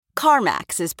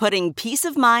CarMax is putting peace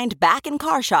of mind back in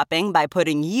car shopping by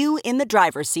putting you in the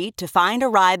driver's seat to find a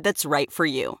ride that's right for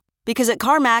you. Because at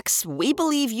CarMax, we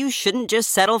believe you shouldn't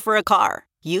just settle for a car.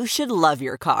 You should love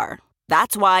your car.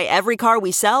 That's why every car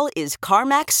we sell is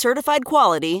CarMax certified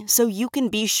quality, so you can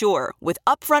be sure with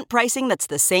upfront pricing that's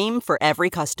the same for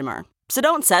every customer. So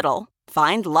don't settle.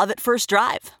 Find love at first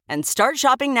drive and start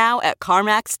shopping now at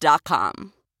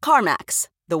CarMax.com. CarMax,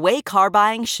 the way car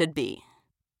buying should be.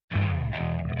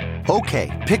 Okay,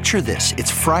 picture this.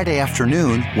 It's Friday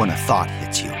afternoon when a thought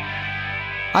hits you.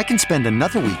 I can spend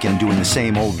another weekend doing the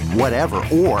same old whatever,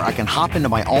 or I can hop into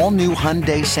my all-new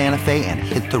Hyundai Santa Fe and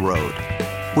hit the road.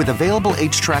 With available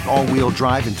H-Track all-wheel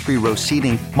drive and 3-row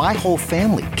seating, my whole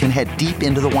family can head deep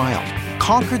into the wild.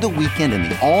 Conquer the weekend in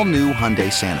the all-new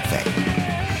Hyundai Santa Fe.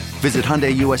 Visit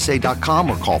HyundaiUSA.com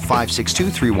or call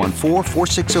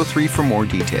 562-314-4603 for more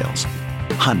details.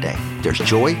 Hyundai, there's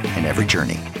joy in every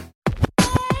journey.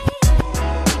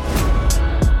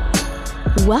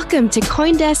 Welcome to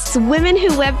CoinDesk's Women Who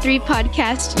Web3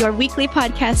 podcast, your weekly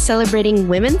podcast celebrating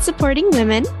women supporting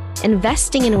women,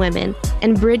 investing in women,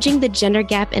 and bridging the gender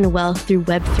gap in wealth through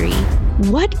Web3.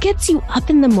 What gets you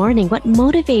up in the morning? What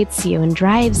motivates you and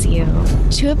drives you?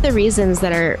 Two of the reasons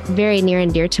that are very near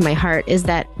and dear to my heart is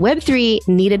that Web3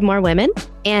 needed more women,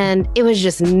 and it was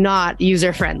just not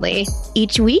user-friendly.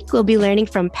 Each week, we'll be learning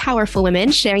from powerful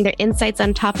women, sharing their insights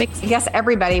on topics. I guess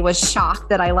everybody was shocked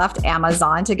that I left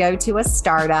Amazon to go to a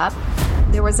startup.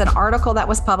 There was an article that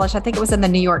was published, I think it was in the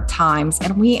New York Times,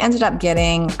 and we ended up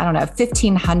getting,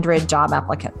 1,500 job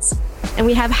applicants. And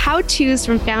we have how-tos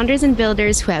from founders and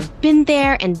builders who have been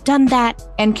there and done that.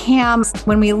 And Cam,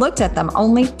 when we looked at them,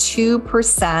 only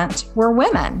 2% were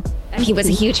women. He was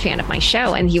a huge fan of my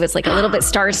show, and he was like a little bit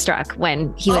starstruck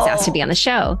when he was asked to be on the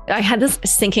show. I had this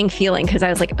sinking feeling because I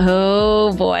was like,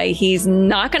 oh boy, he's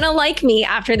not going to like me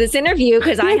after this interview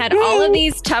because I had all of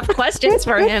these tough questions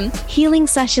for him. Healing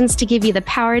sessions to give you the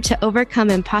power to overcome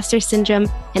imposter syndrome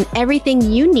and everything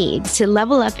you need to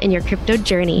level up in your crypto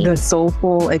journey. The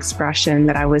soulful expression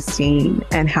that I was seeing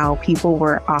and how people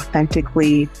were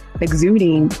authentically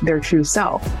exuding their true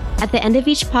self. At the end of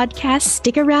each podcast,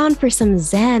 stick around for some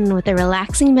Zen with a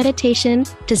relaxing meditation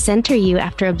to center you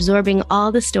after absorbing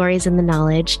all the stories and the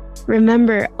knowledge.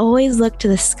 Remember, always look to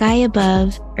the sky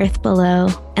above, earth below,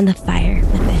 and the fire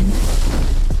within.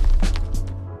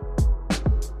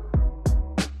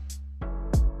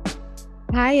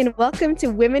 Hi, and welcome to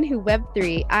Women Who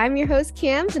Web3. I'm your host,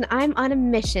 Cams, and I'm on a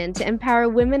mission to empower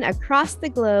women across the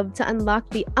globe to unlock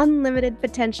the unlimited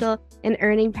potential and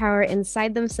earning power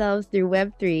inside themselves through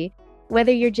Web3.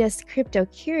 Whether you're just crypto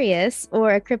curious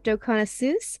or a crypto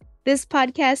connoisseur, this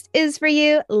podcast is for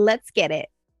you. Let's get it.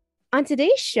 On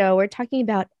today's show, we're talking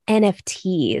about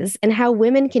NFTs and how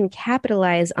women can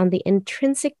capitalize on the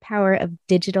intrinsic power of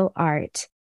digital art.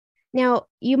 Now,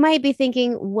 you might be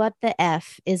thinking, what the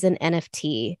F is an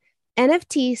NFT?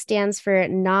 NFT stands for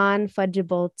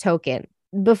non-fungible token.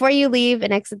 Before you leave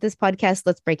and exit this podcast,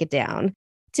 let's break it down.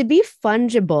 To be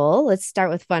fungible, let's start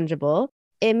with fungible.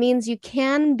 It means you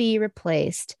can be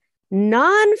replaced.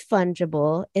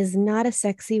 Non-fungible is not a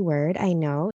sexy word, I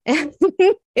know.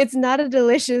 It's not a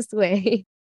delicious way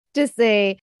to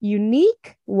say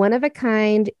unique, one of a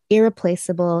kind,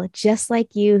 irreplaceable, just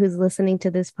like you who's listening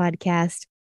to this podcast.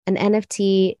 An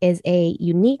NFT is a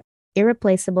unique,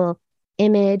 irreplaceable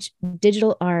image,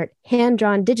 digital art,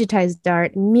 hand-drawn, digitized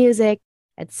art, music,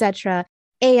 etc.,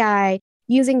 AI,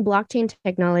 using blockchain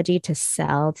technology to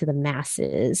sell to the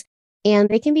masses. And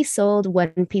they can be sold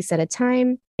one piece at a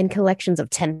time in collections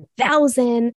of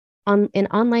 10,000 in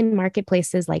online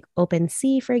marketplaces like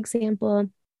OpenSea, for example.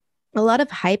 A lot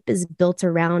of hype is built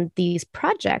around these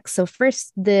projects. So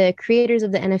first, the creators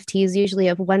of the NFTs, usually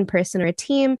of one person or a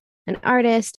team, an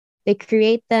artist, they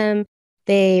create them,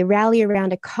 they rally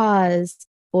around a cause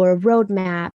or a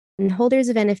roadmap, and holders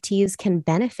of NFTs can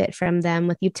benefit from them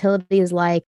with utilities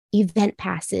like event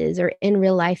passes or in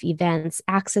real life events,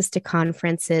 access to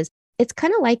conferences. It's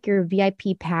kind of like your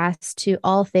VIP pass to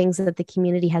all things that the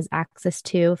community has access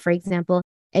to. For example,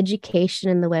 education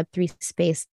in the Web3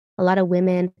 space. A lot of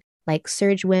women like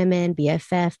Surge Women,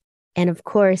 BFF, and of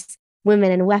course,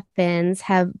 Women in Weapons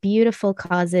have beautiful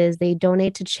causes. They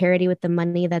donate to charity with the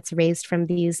money that's raised from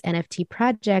these NFT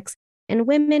projects. And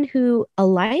women who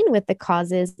align with the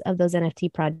causes of those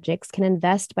NFT projects can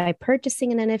invest by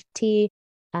purchasing an NFT,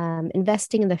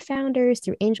 investing in the founders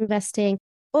through angel investing,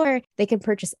 or they can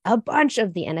purchase a bunch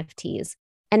of the NFTs.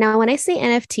 And now when I say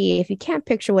NFT, if you can't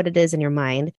picture what it is in your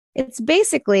mind, it's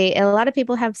basically, a lot of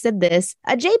people have said this,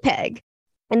 a JPEG.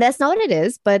 And that's not what it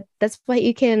is, but that's what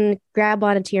you can grab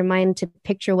onto your mind to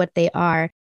picture what they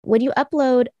are. When you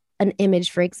upload an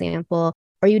image, for example,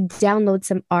 or you download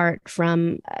some art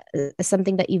from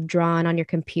something that you've drawn on your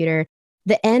computer,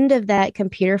 the end of that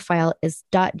computer file is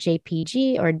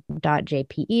 .jpg or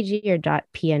 .jpeg or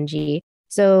 .png.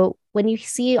 So when you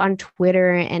see on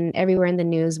Twitter and everywhere in the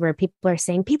news where people are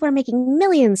saying people are making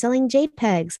millions selling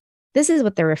JPEGs, this is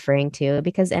what they're referring to,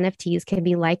 because NFTs can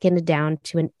be likened down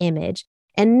to an image.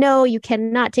 And no, you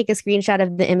cannot take a screenshot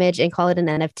of the image and call it an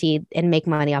NFT and make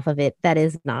money off of it. That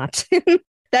is not.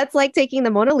 That's like taking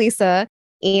the Mona Lisa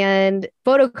and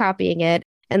photocopying it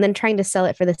and then trying to sell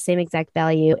it for the same exact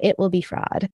value. It will be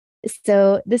fraud.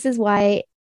 So this is why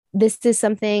this is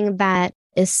something that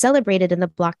is celebrated in the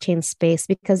blockchain space,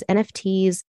 because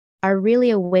NFTs are really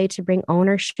a way to bring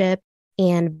ownership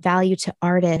and value to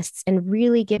artists and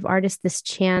really give artists this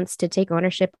chance to take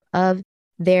ownership of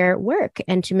their work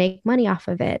and to make money off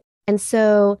of it. And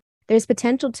so there's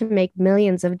potential to make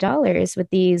millions of dollars with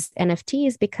these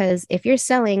NFTs, because if you're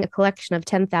selling a collection of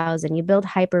 10,000, you build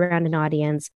hype around an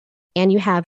audience and you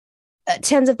have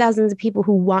tens of thousands of people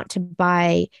who want to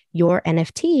buy your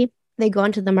NFT, they go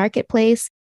onto the marketplace.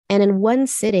 And in one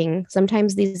sitting,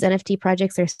 sometimes these NFT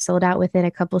projects are sold out within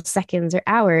a couple seconds or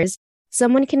hours.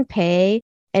 Someone can pay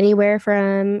anywhere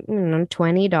from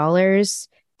 $20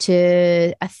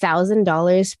 to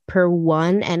 $1,000 per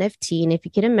one NFT. And if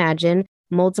you can imagine,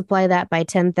 multiply that by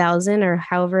 10,000 or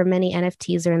however many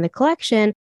NFTs are in the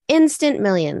collection, instant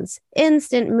millions,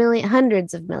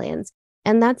 hundreds of millions.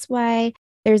 And that's why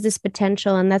there's this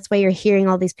potential. And that's why you're hearing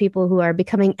all these people who are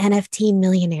becoming NFT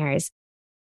millionaires.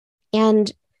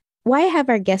 And why I have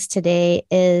our guest today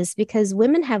is because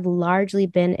women have largely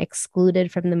been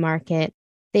excluded from the market.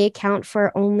 They account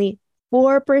for only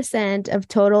 4% of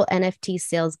total NFT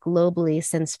sales globally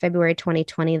since February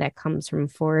 2020. That comes from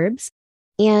Forbes.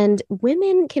 And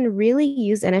women can really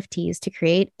use NFTs to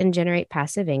create and generate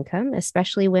passive income,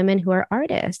 especially women who are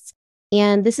artists.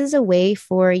 And this is a way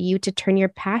for you to turn your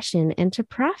passion into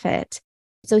profit.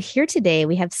 So here today,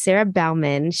 we have Sarah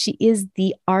Bauman. She is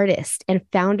the artist and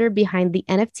founder behind the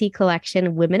NFT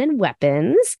collection, Women and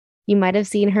Weapons. You might have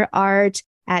seen her art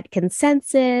at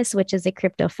Consensus, which is a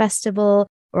crypto festival,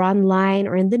 or online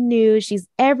or in the news. She's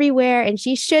everywhere, and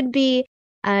she should be.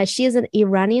 She is an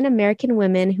Iranian-American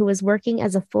woman who was working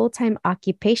as a full-time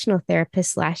occupational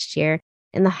therapist last year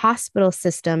in the hospital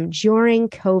system during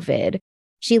COVID.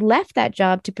 She left that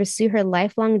job to pursue her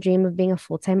lifelong dream of being a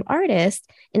full-time artist,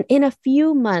 and in a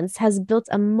few months has built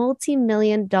a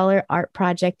multi-million-dollar art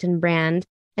project and brand.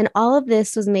 And all of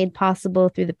this was made possible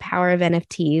through the power of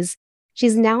NFTs.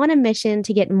 She's now on a mission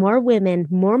to get more women,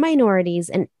 more minorities,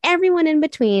 and everyone in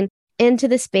between into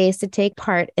the space to take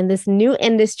part in this new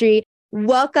industry.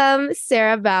 Welcome,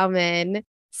 Sarah Bauman.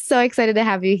 So excited to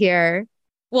have you here.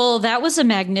 Well, that was a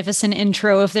magnificent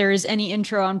intro, if there is any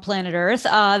intro on planet Earth.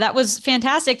 That was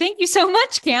fantastic. Thank you so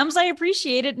much, Cams. I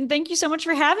appreciate it. And thank you so much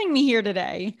for having me here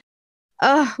today.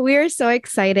 Oh, we are so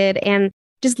excited. And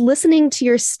just listening to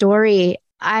your story,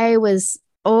 I was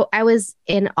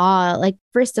in awe. Like,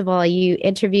 first of all, you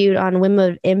interviewed on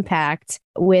Women of Impact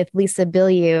with Lisa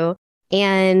Bilyeu.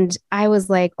 And I was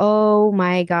like, oh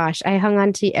my gosh, I hung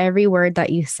on to every word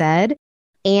that you said.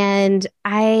 And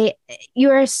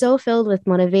you are so filled with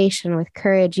motivation, with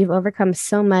courage. You've overcome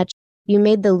so much. You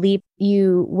made the leap.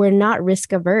 You were not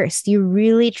risk averse. You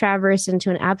really traversed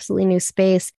into an absolutely new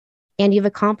space, and you've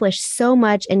accomplished so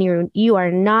much. And you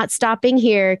are not stopping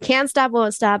here. Can't stop,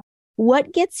 won't stop.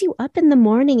 What gets you up in the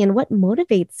morning and what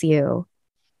motivates you?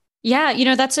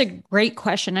 Yeah, that's a great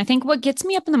question. I think what gets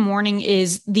me up in the morning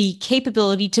is the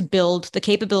capability to build, the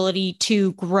capability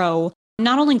to grow.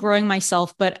 Not only growing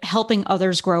myself, but helping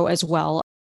others grow as well.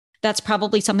 That's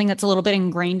probably something that's a little bit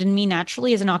ingrained in me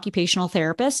naturally as an occupational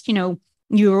therapist.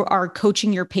 You are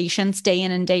coaching your patients day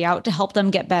in and day out to help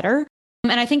them get better.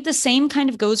 And I think the same kind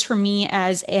of goes for me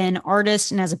as an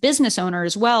artist and as a business owner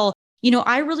as well.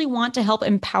 I really want to help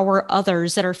empower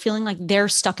others that are feeling like they're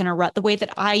stuck in a rut, the way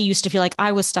that I used to feel like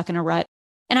I was stuck in a rut.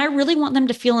 And I really want them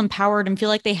to feel empowered and feel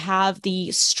like they have the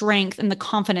strength and the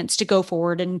confidence to go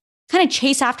forward and kind of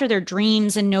chase after their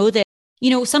dreams and know that,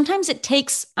 sometimes it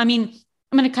takes, I'm going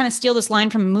to kind of steal this line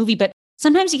from a movie, but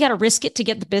sometimes you got to risk it to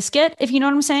get the biscuit, if you know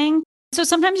what I'm saying. So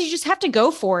sometimes you just have to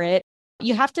go for it.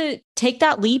 You have to take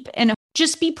that leap and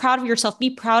just be proud of yourself, be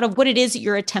proud of what it is that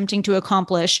you're attempting to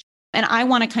accomplish. And I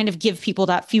want to kind of give people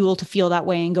that fuel to feel that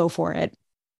way and go for it.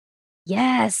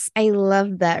 Yes, I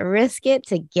love that. Risk it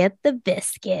to get the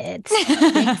biscuit.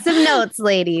 Take some notes,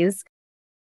 ladies.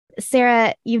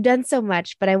 Sarah, you've done so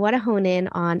much, but I want to hone in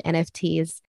on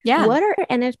NFTs. Yeah. What are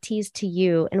NFTs to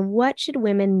you, and what should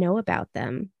women know about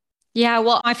them? Yeah,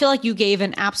 well, I feel like you gave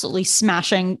an absolutely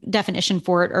smashing definition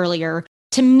for it earlier.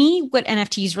 To me, what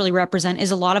NFTs really represent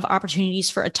is a lot of opportunities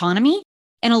for autonomy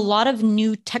and a lot of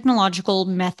new technological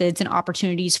methods and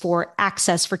opportunities for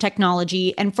access for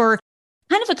technology and for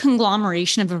kind of a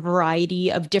conglomeration of a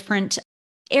variety of different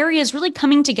areas really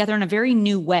coming together in a very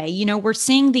new way. You know, we're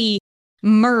seeing the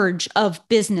merge of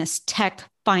business, tech,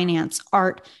 finance,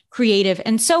 art, creative,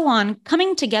 and so on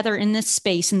coming together in this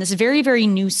space, in this very, very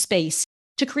new space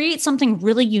to create something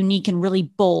really unique and really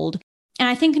bold. And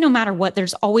I think no matter what,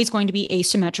 there's always going to be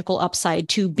asymmetrical upside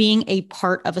to being a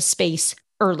part of a space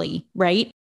early, right?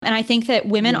 And I think that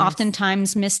women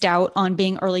oftentimes missed out on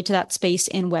being early to that space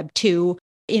in Web 2,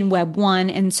 in Web 1,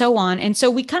 and so on. And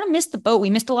so we kind of missed the boat. We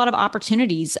missed a lot of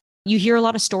opportunities. You hear a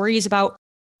lot of stories about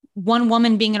one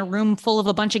woman being in a room full of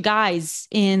a bunch of guys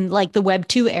in like the Web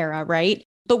 2 era, right?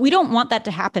 But we don't want that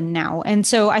to happen now. And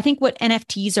so I think what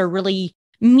NFTs are really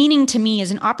meaning to me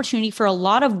is an opportunity for a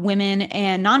lot of women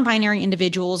and non-binary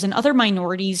individuals and other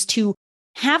minorities to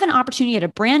have an opportunity at a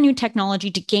brand new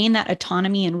technology to gain that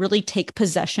autonomy and really take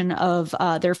possession of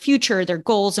their future, their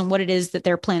goals, and what it is that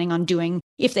they're planning on doing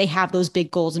if they have those big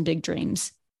goals and big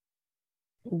dreams.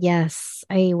 Yes,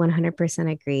 I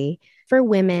 100% agree. For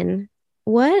women,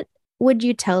 what would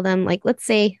you tell them? Like, let's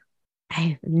say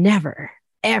I've never,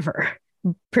 ever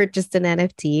purchased an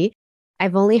NFT.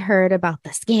 I've only heard about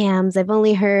the scams. I've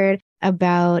only heard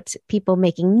about people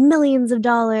making millions of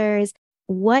dollars.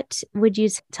 What would you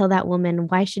tell that woman?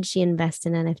 Why should she invest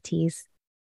in NFTs?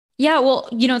 Yeah, well,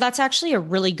 you know, that's actually a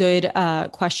really good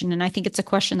question. And I think it's a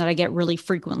question that I get really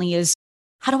frequently is,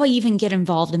 how do I even get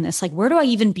involved in this? Like, where do I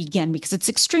even begin? Because it's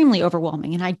extremely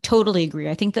overwhelming. And I totally agree.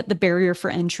 I think that the barrier for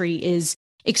entry is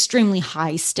extremely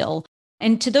high still.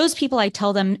 And to those people, I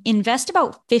tell them, invest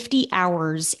about 50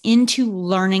 hours into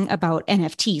learning about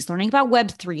NFTs, learning about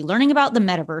Web3, learning about the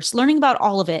metaverse, learning about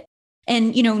all of it.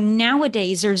 And, you know,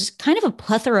 nowadays there's kind of a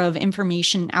plethora of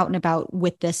information out and about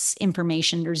with this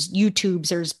information. There's YouTubes,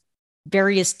 there's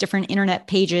various different internet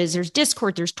pages, there's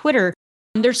Discord, there's Twitter.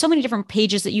 There's so many different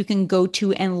pages that you can go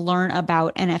to and learn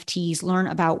about NFTs, learn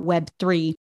about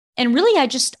Web3. And really,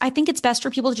 I think it's best for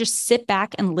people to just sit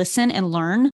back and listen and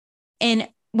learn. And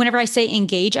whenever I say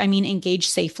engage, I mean engage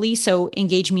safely. So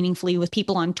engage meaningfully with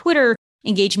people on Twitter,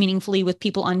 engage meaningfully with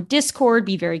people on Discord,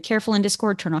 be very careful in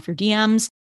Discord, turn off your DMs,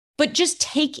 but just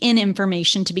take in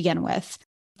information to begin with.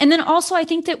 And then also, I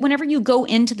think that whenever you go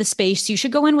into the space, you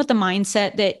should go in with the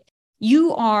mindset that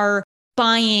you are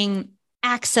buying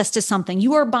access to something.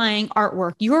 You are buying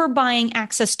artwork. You're buying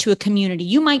access to a community.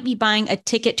 You might be buying a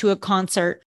ticket to a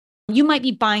concert. You might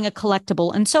be buying a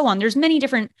collectible and so on. There's many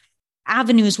different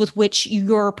avenues with which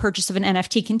your purchase of an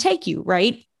NFT can take you,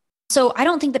 right? So I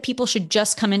don't think that people should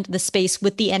just come into the space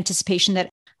with the anticipation that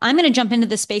I'm going to jump into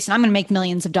this space and I'm going to make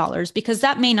millions of dollars, because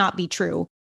that may not be true.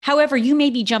 However, you may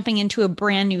be jumping into a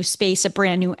brand new space, a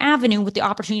brand new avenue with the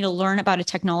opportunity to learn about a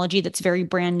technology that's very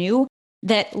brand new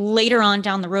that later on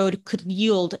down the road could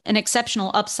yield an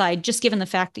exceptional upside, just given the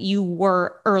fact that you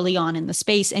were early on in the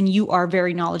space and you are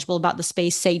very knowledgeable about the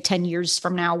space, say 10 years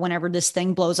from now, whenever this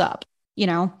thing blows up, you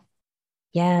know?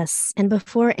 Yes. And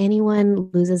before anyone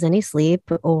loses any sleep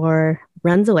or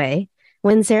runs away,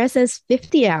 when Sarah says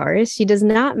 50 hours, she does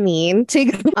not mean to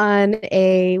go on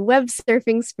a web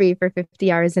surfing spree for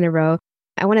 50 hours in a row.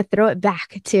 I want to throw it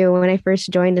back to when I first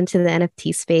joined into the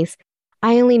NFT space.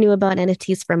 I only knew about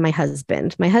NFTs from my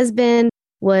husband. My husband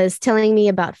was telling me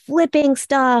about flipping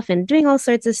stuff and doing all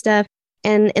sorts of stuff.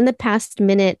 And in the past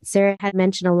minute, Sarah had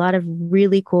mentioned a lot of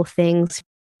really cool things.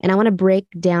 And I want to break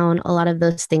down a lot of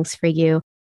those things for you.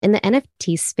 In the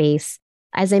NFT space,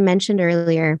 as I mentioned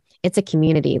earlier, it's a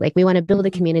community. Like, we want to build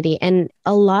a community. And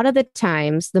a lot of the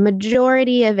times, the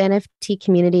majority of NFT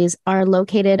communities are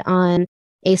located on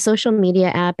a social media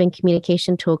app and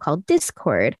communication tool called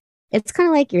Discord. It's kind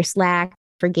of like your Slack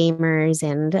for gamers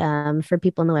and for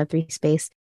people in the Web3 space.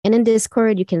 And in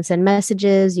Discord, you can send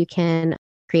messages, you can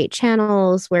create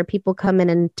channels where people come in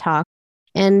and talk.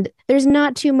 And there's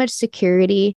not too much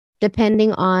security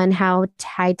depending on how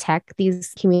high tech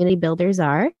these community builders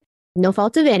are. No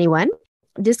fault of anyone.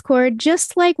 Discord,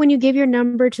 just like when you give your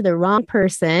number to the wrong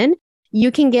person,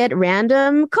 you can get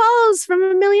random calls from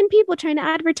a million people trying to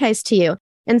advertise to you.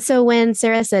 And so when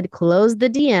Sarah said close the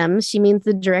DMs, she means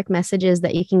the direct messages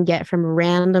that you can get from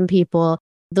random people.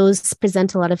 Those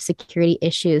present a lot of security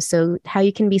issues. So how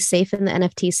you can be safe in the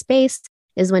NFT space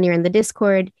is when you're in the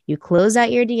Discord, you close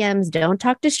out your DMs, don't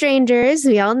talk to strangers.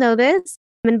 We all know this.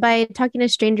 And by talking to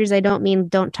strangers, I don't mean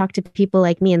don't talk to people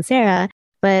like me and Sarah,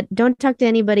 but don't talk to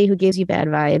anybody who gives you bad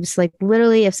vibes. Like,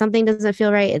 literally, if something doesn't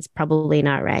feel right, it's probably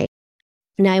not right.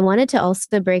 Now, I wanted to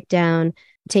also break down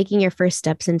taking your first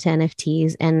steps into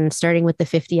NFTs and starting with the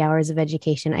 50 hours of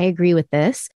education. I agree with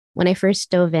this. when I first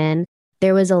dove in,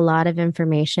 there was a lot of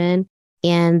information.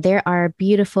 And there are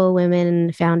beautiful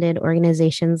women founded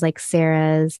organizations like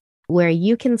Sarah's where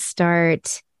you can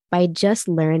start by just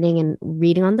learning and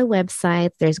reading on the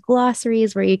websites. There's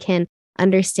glossaries where you can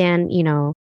understand,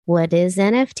 what is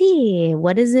NFT?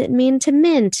 What does it mean to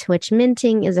mint? Which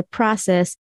minting is a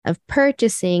process of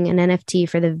purchasing an NFT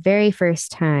for the very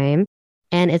first time.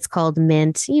 And it's called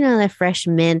mint, that fresh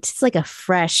mint. It's like a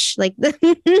fresh, like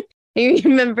you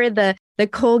remember the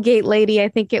Colgate lady, I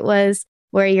think it was,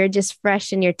 where you're just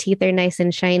fresh and your teeth are nice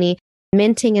and shiny.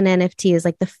 Minting an NFT is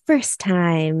like the first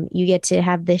time you get to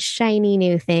have this shiny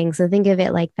new thing. So think of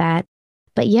it like that.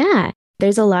 But yeah,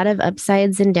 there's a lot of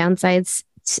upsides and downsides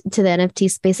to the NFT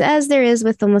space, as there is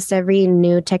with almost every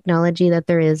new technology that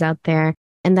there is out there.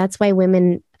 And that's why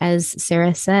women, as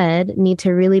Sarah said, need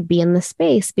to really be in the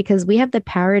space, because we have the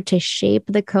power to shape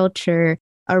the culture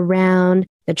around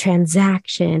the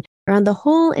transaction, around the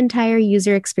whole entire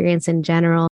user experience in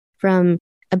general, from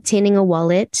obtaining a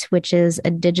wallet, which is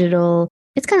a digital,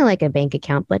 it's kind of like a bank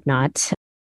account, but not.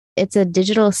 It's a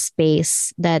digital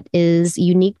space that is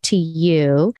unique to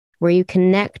you, where you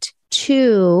connect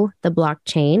to the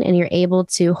blockchain and you're able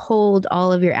to hold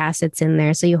all of your assets in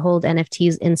there. So you hold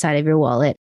NFTs inside of your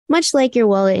wallet, much like your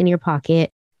wallet in your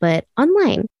pocket, but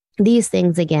online. These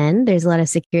things, again, there's a lot of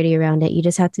security around it. You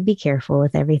just have to be careful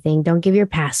with everything. Don't give your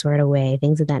password away,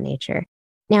 things of that nature.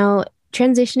 Now,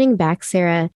 transitioning back,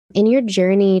 Sarah, in your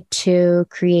journey to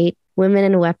create Women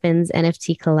and Weapons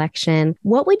NFT collection,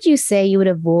 what would you say you would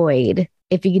avoid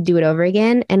if you could do it over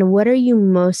again? And what are you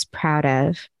most proud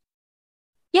of?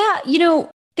 Yeah,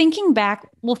 thinking back,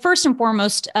 well, first and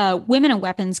foremost, Women and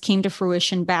Weapons came to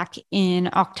fruition back in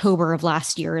October of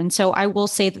last year. And so I will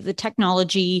say that the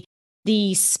technology,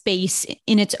 the space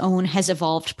in its own has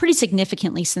evolved pretty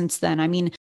significantly since then. I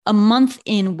mean, a month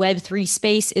in Web3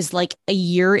 space is like a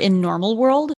year in normal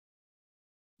world.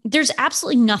 There's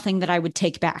absolutely nothing that I would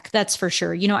take back. That's for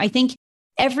sure. I think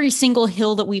every single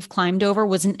hill that we've climbed over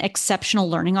was an exceptional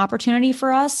learning opportunity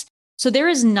for us. So there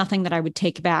is nothing that I would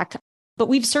take back. But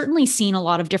we've certainly seen a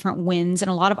lot of different wins and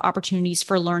a lot of opportunities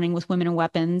for learning with Women and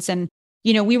Weapons. And,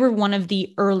 we were one of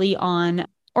the early on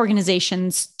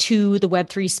organizations to the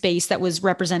Web3 space that was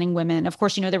representing women. Of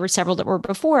course, there were several that were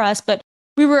before us, but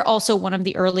we were also one of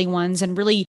the early ones and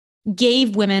really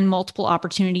gave women multiple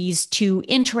opportunities to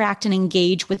interact and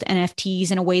engage with NFTs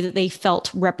in a way that they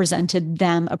felt represented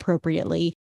them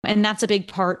appropriately. And that's a big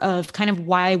part of kind of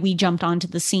why we jumped onto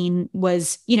the scene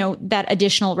was, that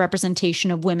additional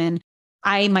representation of women.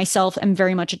 I myself am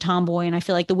very much a tomboy, and I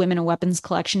feel like the Women and Weapons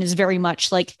collection is very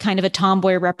much like kind of a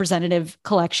tomboy representative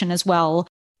collection as well.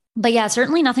 But yeah,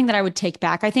 certainly nothing that I would take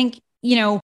back. I think,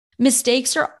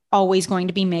 mistakes are always going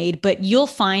to be made, but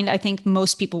I think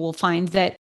most people will find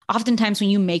that oftentimes when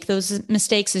you make those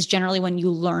mistakes is generally when you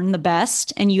learn the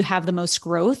best and you have the most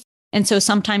growth. And so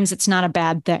sometimes it's not a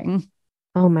bad thing.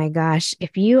 Oh my gosh.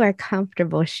 If you are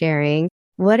comfortable sharing,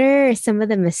 what are some of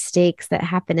the mistakes that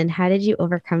happened and how did you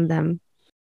overcome them?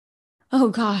 Oh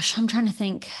gosh, I'm trying to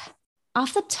think.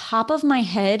 Off the top of my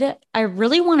head, I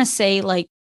really want to say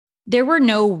there were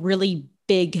no really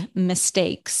big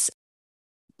mistakes.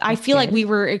 I feel like we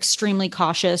were extremely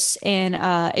cautious and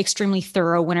extremely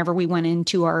thorough whenever we went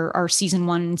into our season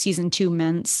 1 and season 2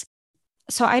 mints.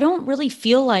 So I don't really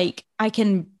feel like I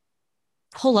can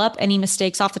pull up any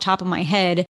mistakes off the top of my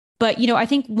head. But, I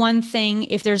think one thing,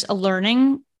 if there's a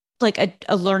learning, like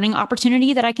a learning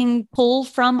opportunity that I can pull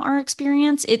from our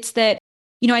experience, it's that,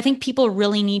 I think people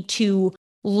really need to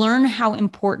learn how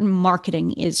important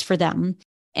marketing is for them.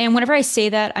 And whenever I say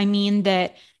that, I mean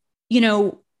that,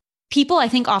 people, I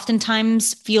think,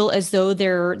 oftentimes feel as though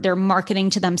they're marketing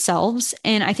to themselves.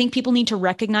 And I think people need to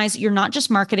recognize that you're not just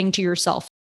marketing to yourself.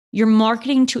 You're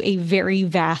marketing to a very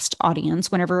vast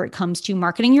audience whenever it comes to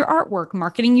marketing your artwork,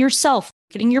 marketing yourself,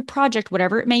 marketing your project,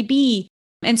 whatever it may be.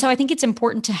 And so I think it's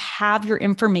important to have your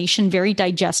information very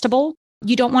digestible.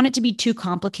 You don't want it to be too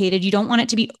complicated. You don't want it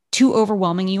to be too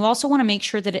overwhelming. You also want to make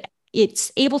sure that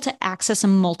it's able to access a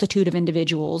multitude of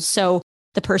individuals. So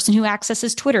the person who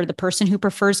accesses Twitter, the person who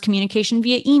prefers communication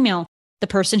via email, the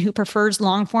person who prefers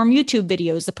long form YouTube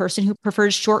videos, the person who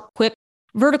prefers short, quick,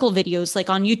 vertical videos like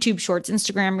on YouTube Shorts,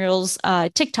 Instagram Reels,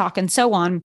 TikTok, and so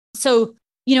on. So,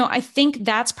 I think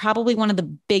that's probably one of the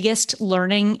biggest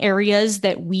learning areas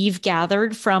that we've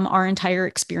gathered from our entire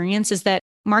experience is that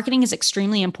marketing is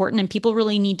extremely important and people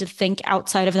really need to think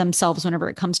outside of themselves whenever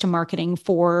it comes to marketing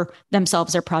for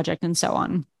themselves, their project, and so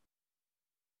on.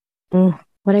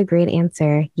 What a great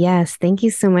answer. Yes. Thank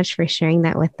you so much for sharing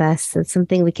that with us. It's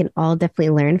something we can all definitely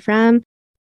learn from.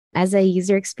 As a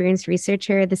user experience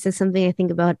researcher, this is something I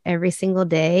think about every single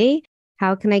day.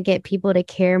 How can I get people to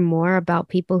care more about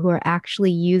people who are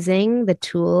actually using the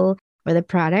tool or the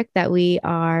product that we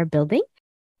are building?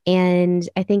 And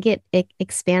I think it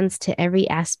expands to every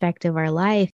aspect of our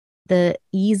life. The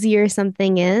easier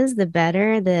something is, the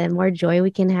better, the more joy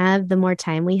we can have, the more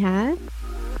time we have.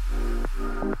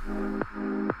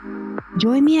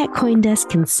 Join me at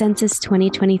CoinDesk Consensus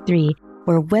 2023,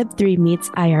 where Web3 meets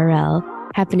IRL,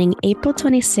 happening April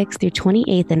 26th through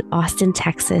 28th in Austin,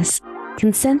 Texas.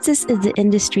 Consensus is the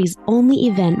industry's only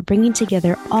event bringing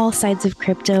together all sides of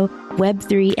crypto,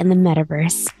 Web3, and the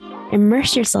metaverse.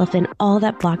 Immerse yourself in all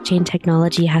that blockchain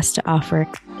technology has to offer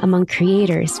among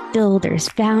creators, builders,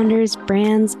 founders,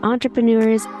 brands,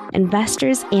 entrepreneurs,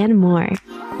 investors, and more.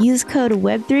 Use code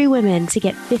Web3Women to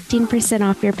get 15%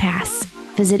 off your pass.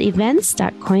 Visit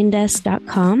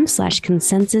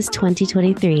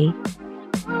events.coindesk.com/consensus2023.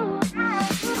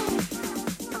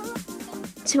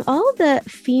 To all the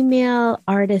female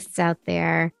artists out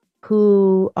there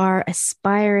who are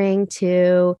aspiring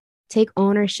to take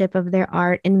ownership of their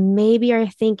art and maybe are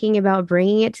thinking about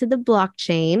bringing it to the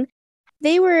blockchain,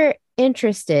 they were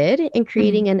interested in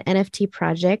creating an NFT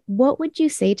project. What would you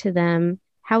say to them?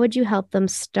 How would you help them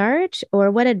start,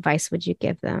 or what advice would you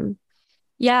give them?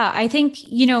 Yeah, I think,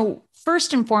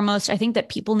 first and foremost, I think that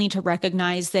people need to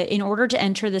recognize that in order to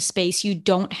enter the space, you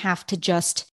don't have to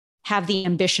just have the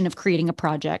ambition of creating a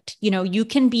project. You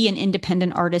can be an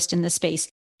independent artist in the space.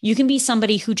 You can be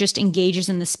somebody who just engages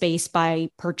in the space by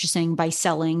purchasing, by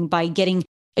selling, by getting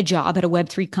a job at a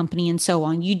Web3 company and so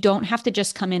on. You don't have to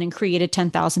just come in and create a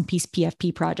 10,000 piece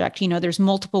PFP project. There's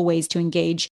multiple ways to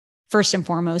engage, first and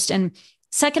foremost. And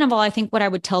second of all, I think what I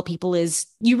would tell people is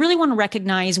you really want to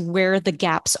recognize where the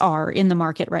gaps are in the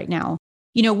market right now.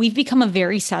 We've become a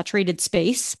very saturated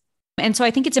space. And so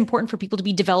I think it's important for people to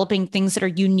be developing things that are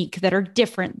unique, that are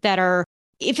different, that are,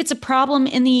 if it's a problem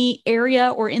in the area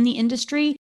or in the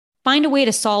industry, find a way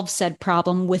to solve said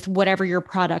problem with whatever your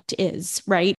product is,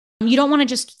 right? You don't want to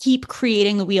just keep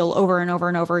creating the wheel over and over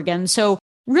and over again. So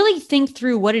really think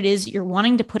through what it is you're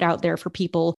wanting to put out there for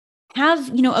people. Have,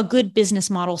 a good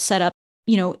business model set up,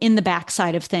 in the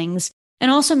backside of things. And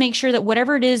also make sure that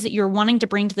whatever it is that you're wanting to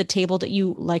bring to the table, that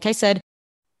you, like I said,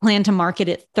 plan to market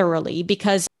it thoroughly.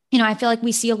 Because, I feel like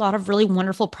we see a lot of really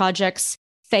wonderful projects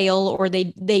fail, or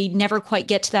they never quite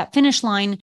get to that finish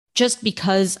line just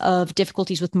because of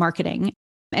difficulties with marketing.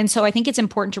 And so I think it's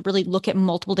important to really look at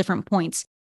multiple different points.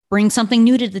 Bring something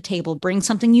new to the table, bring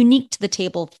something unique to the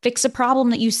table, fix a problem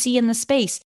that you see in the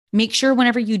space. Make sure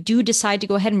whenever you do decide to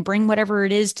go ahead and bring whatever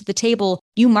it is to the table,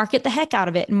 you market the heck out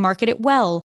of it and market it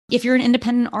well. If you're an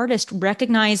independent artist,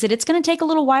 recognize that it's going to take a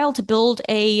little while to build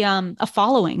a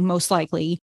following, most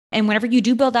likely. And whenever you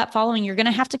do build that following, you're going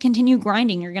to have to continue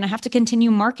grinding. You're going to have to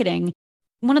continue marketing.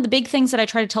 One of the big things that I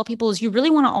try to tell people is you really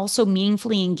want to also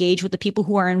meaningfully engage with the people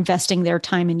who are investing their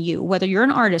time in you, whether you're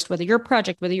an artist, whether you're a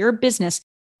project, whether you're a business,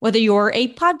 whether you're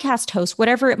a podcast host,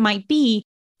 whatever it might be.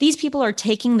 These people are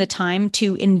taking the time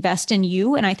to invest in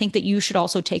you. And I think that you should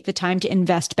also take the time to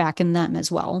invest back in them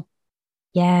as well.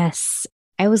 Yes.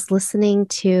 I was listening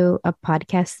to a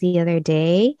podcast the other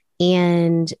day,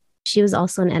 and she was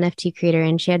also an NFT creator.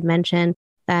 And she had mentioned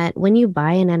that when you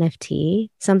buy an NFT,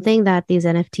 something that these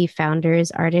NFT founders,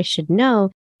 artists should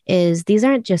know is these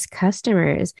aren't just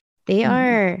customers. They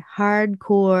are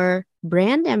hardcore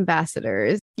brand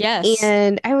ambassadors. Yes.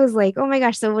 And I was like, oh my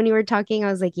gosh. So when you were talking,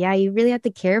 I was like, yeah, you really have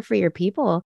to care for your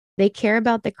people. They care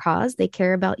about the cause. They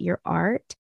care about your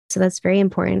art. So that's very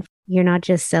important. You're not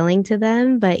just selling to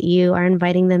them, but you are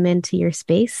inviting them into your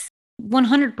space.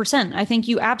 100%. I think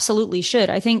you absolutely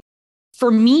should. I think for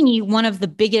me, one of the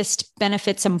biggest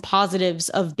benefits and positives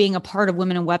of being a part of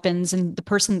Women in Weapons and the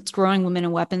person that's growing Women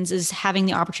in Weapons is having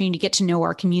the opportunity to get to know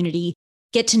our community,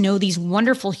 get to know these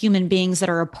wonderful human beings that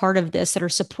are a part of this, that are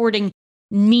supporting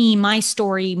me, my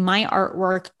story, my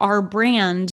artwork, our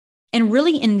brand, and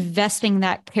really investing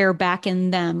that care back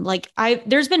in them.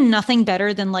 There's been nothing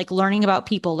better than learning about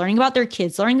people, learning about their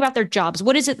kids, learning about their jobs.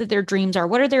 What is it that their dreams are?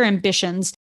 What are their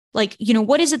ambitions?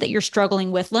 What is it that you're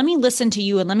struggling with? Let me listen to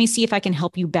you and let me see if I can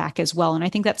help you back as well. And I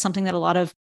think that's something that a lot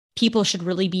of people should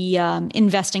really be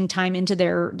investing time into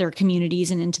their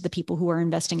communities and into the people who are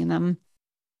investing in them.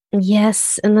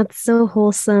 Yes. And that's so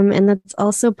wholesome. And that's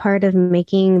also part of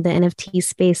making the NFT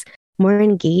space more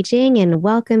engaging and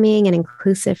welcoming and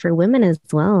inclusive for women as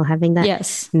well, having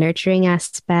that nurturing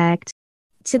aspect.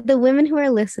 To the women who are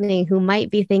listening who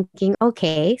might be thinking,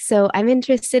 okay, so I'm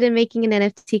interested in making an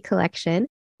NFT collection.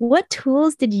 What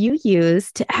tools did you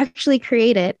use to actually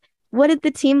create it? What did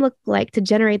the team look like to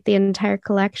generate the entire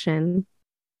collection?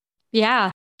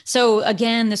 Yeah. So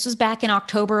again, this was back in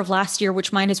October of last year,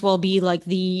 which might as well be like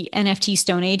the NFT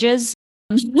Stone Ages.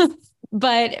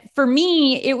 But for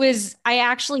me, I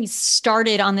actually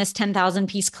started on this 10,000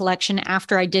 piece collection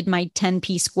after I did my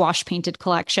 10-piece gouache painted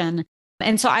collection.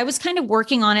 And so I was kind of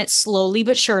working on it slowly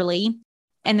but surely.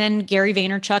 And then Gary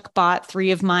Vaynerchuk bought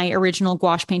 3 of my original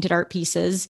gouache painted art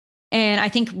pieces. And I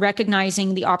think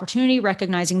recognizing the opportunity,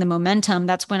 recognizing the momentum,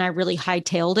 that's when I really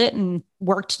hightailed it and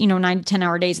worked, 9 to 10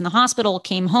 hour days in the hospital,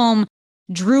 came home,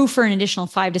 drew for an additional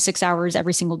 5 to 6 hours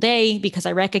every single day because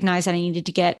I recognized that I needed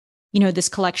to get, this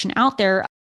collection out there.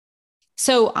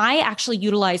 So I actually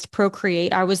utilized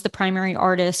Procreate. I was the primary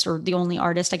artist, or the only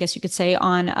artist, I guess you could say,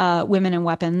 on Women and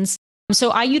Weapons.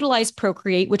 So I utilized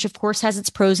Procreate, which of course has its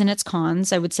pros and its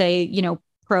cons. I would say,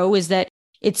 pro is that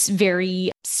it's very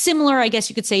similar, I guess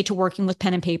you could say, to working with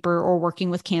pen and paper or working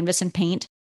with canvas and paint.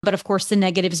 But of course, the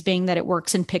negatives being that it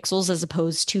works in pixels as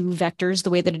opposed to vectors, the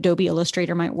way that Adobe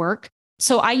Illustrator might work.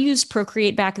 So I used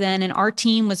Procreate back then, and our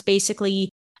team was basically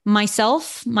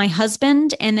myself, my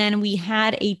husband, and then we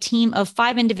had a team of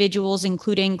 5 individuals,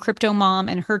 including Crypto Mom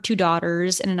and her 2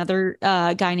 daughters, and another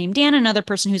guy named Dan, another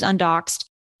person who's undoxed,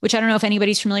 which I don't know if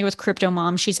anybody's familiar with Crypto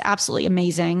Mom. She's absolutely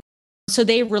amazing. So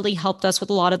they really helped us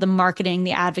with a lot of the marketing,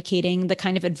 the advocating, the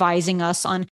kind of advising us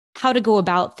on how to go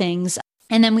about things.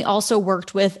 And then we also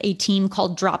worked with a team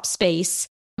called Dropspace,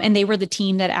 and they were the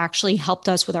team that actually helped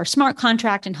us with our smart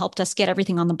contract and helped us get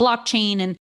everything on the blockchain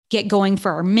and get going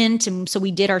for our mint. And so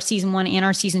we did our season 1 and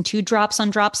our season 2 drops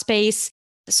on Dropspace.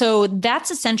 So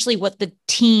that's essentially what the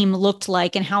team looked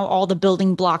like and how all the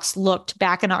building blocks looked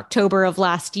back in October of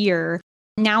last year.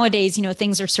 Nowadays,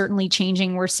 things are certainly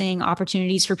changing. We're seeing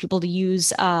opportunities for people to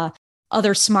use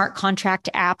other smart contract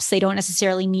apps. They don't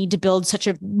necessarily need to build such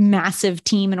a massive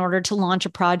team in order to launch a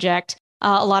project.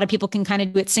 A lot of people can kind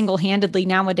of do it single-handedly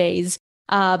nowadays.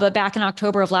 But back in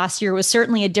October of last year, it was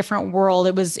certainly a different world.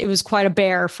 It was quite a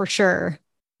bear for sure.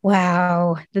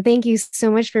 Wow. Thank you so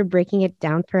much for breaking it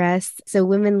down for us. So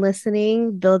women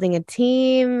listening, building a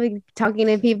team, talking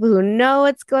to people who know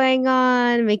what's going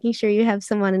on, making sure you have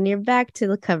someone in your back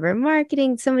to cover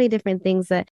marketing, so many different things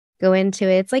that go into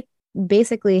it. It's like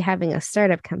basically having a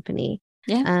startup company.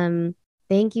 Yeah.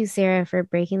 Thank you, Sarah, for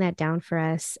breaking that down for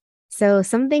us. So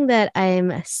something that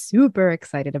I'm super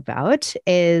excited about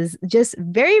is just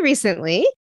very recently,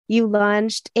 you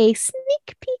launched a sneak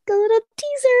peek, a little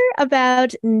teaser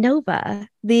about Nova,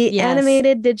 the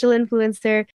animated digital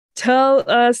influencer. Tell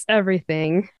us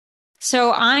everything.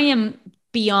 So I am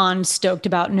beyond stoked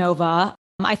about Nova.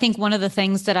 I think one of the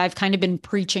things that I've kind of been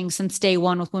preaching since day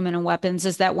one with Women and Weapons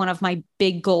is that one of my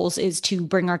big goals is to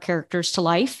bring our characters to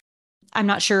life. I'm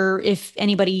not sure if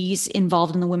anybody's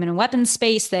involved in the Women and Weapons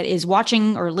space that is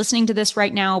watching or listening to this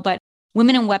right now, but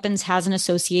Women and Weapons has an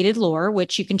associated lore,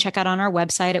 which you can check out on our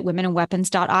website at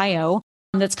womenandweapons.io.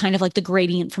 That's kind of like the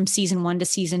gradient from season 1 to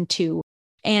season 2.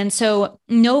 And so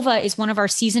Nova is one of our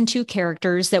season 2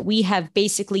 characters that we have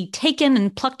basically taken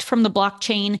and plucked from the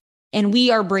blockchain, and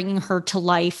we are bringing her to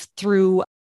life through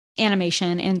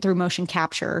animation and through motion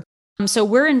capture. So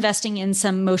we're investing in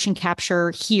some motion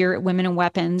capture here at Women and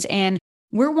Weapons, and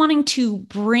we're wanting to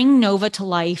bring Nova to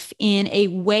life in a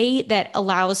way that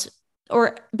allows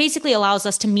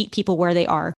us to meet people where they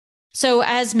are. So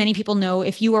as many people know,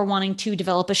 if you are wanting to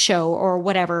develop a show or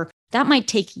whatever, that might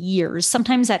take years.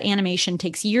 Sometimes that animation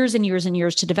takes years and years and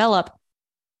years to develop.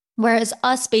 Whereas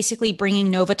us basically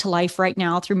bringing Nova to life right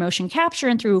now through motion capture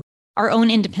and through our own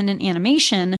independent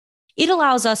animation, it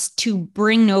allows us to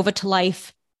bring Nova to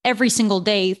life every single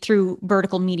day through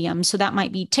vertical mediums. So that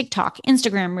might be TikTok,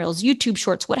 Instagram Reels, YouTube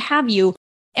Shorts, what have you.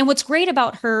 And what's great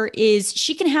about her is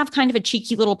she can have kind of a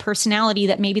cheeky little personality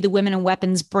that maybe the Women and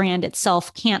Weapons brand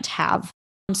itself can't have.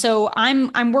 So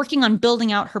I'm working on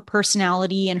building out her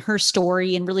personality and her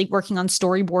story and really working on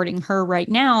storyboarding her right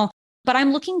now. But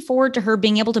I'm looking forward to her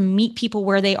being able to meet people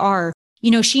where they are.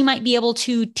 She might be able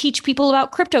to teach people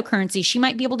about cryptocurrency. She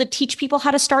might be able to teach people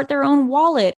how to start their own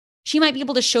wallet. She might be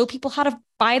able to show people how to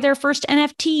buy their first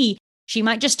NFT. She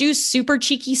might just do super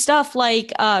cheeky stuff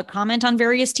like comment on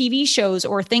various TV shows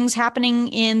or things happening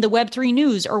in the Web3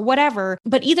 news or whatever.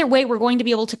 But either way, we're going to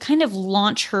be able to kind of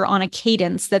launch her on a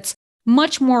cadence that's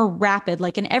much more rapid,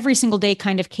 like an every single day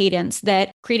kind of cadence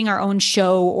that creating our own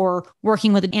show or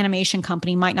working with an animation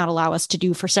company might not allow us to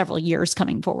do for several years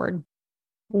coming forward.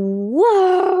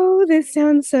 Whoa, this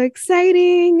sounds so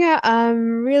exciting.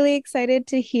 I'm really excited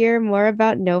to hear more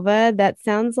about Nova. That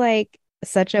sounds like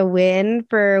such a win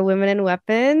for Women and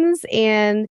Weapons,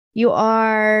 and you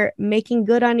are making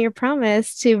good on your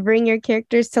promise to bring your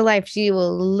characters to life. She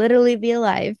will literally be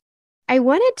alive. I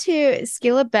wanted to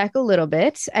scale it back a little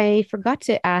bit. I forgot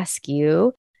to ask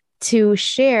you, to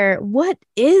share what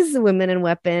is Women in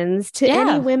Weapons to Yeah.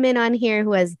 any women on here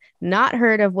who has not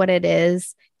heard of what it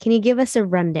is. Can you give us a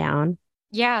rundown?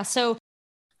 Yeah. So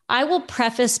I will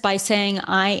preface by saying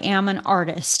I am an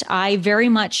artist. I very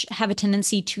much have a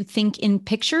tendency to think in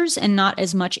pictures and not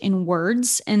as much in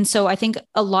words. And so I think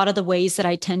a lot of the ways that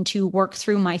I tend to work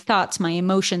through my thoughts, my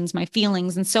emotions, my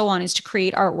feelings, and so on is to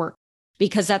create artwork,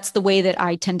 because that's the way that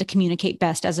I tend to communicate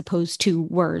best as opposed to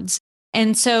words.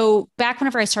 And so back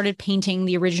whenever I started painting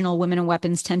the original Women in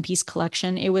Weapons 10-piece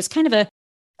collection, it was kind of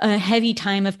a heavy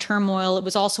time of turmoil. It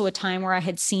was also a time where I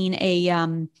had seen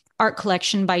a art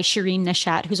collection by Shireen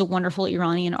Neshat, who's a wonderful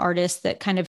Iranian artist that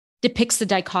kind of depicts the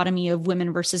dichotomy of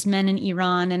women versus men in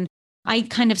Iran. And I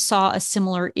kind of saw a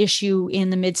similar issue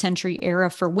in the mid-century era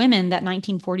for women, that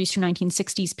 1940s through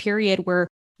 1960s period, where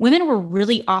women were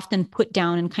really often put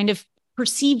down and kind of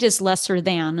perceived as lesser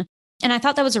than. And I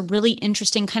thought that was a really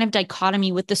interesting kind of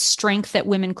dichotomy with the strength that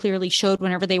women clearly showed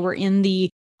whenever they were in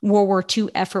the World War II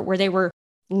effort, where they were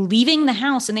leaving the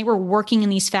house and they were working in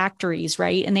these factories,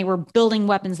 right? And they were building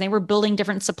weapons. They were building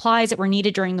different supplies that were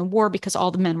needed during the war because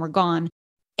all the men were gone.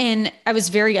 And I was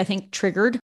very, I think,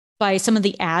 triggered by some of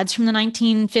the ads from the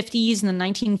 1950s and the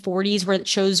 1940s where it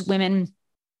shows women.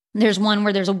 There's one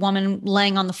where there's a woman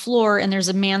laying on the floor and there's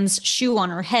a man's shoe on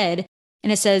her head.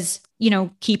 And it says,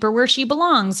 keep her where she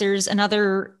belongs. There's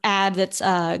another ad that's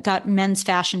got men's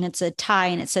fashion. It's a tie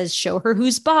and it says, show her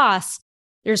who's boss.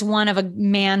 There's one of a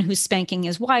man who's spanking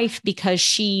his wife because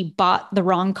she bought the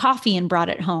wrong coffee and brought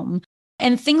it home.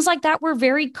 And things like that were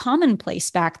very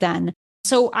commonplace back then.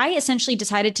 So I essentially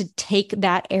decided to take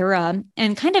that era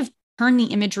and kind of turn the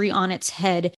imagery on its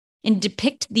head and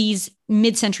depict these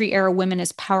mid-century era women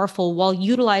as powerful while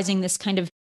utilizing this kind of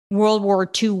World War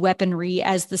II weaponry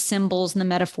as the symbols and the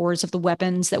metaphors of the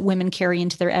weapons that women carry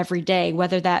into their everyday,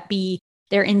 whether that be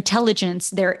their intelligence,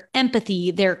 their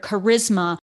empathy, their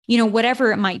charisma,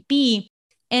 whatever it might be.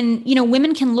 And,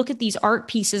 women can look at these art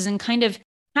pieces and kind of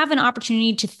have an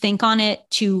opportunity to think on it,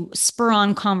 to spur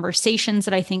on conversations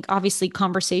that I think obviously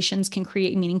conversations can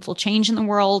create meaningful change in the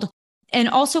world, and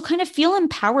also kind of feel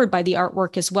empowered by the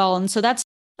artwork as well. And so that's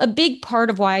a big part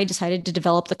of why I decided to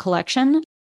develop the collection.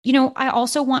 I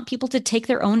also want people to take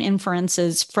their own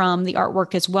inferences from the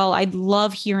artwork as well. I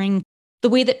love hearing the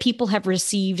way that people have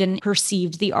received and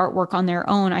perceived the artwork on their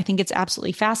own. I think it's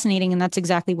absolutely fascinating. And that's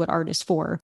exactly what art is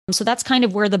for. So that's kind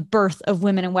of where the birth of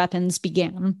Women in Weapons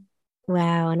began.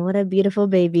 Wow. And what a beautiful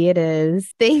baby it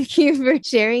is. Thank you for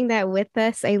sharing that with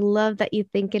us. I love that you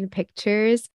think in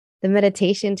pictures. The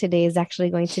meditation today is actually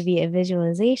going to be a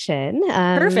visualization.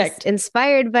 Perfect.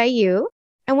 Inspired by you.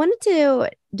 I wanted to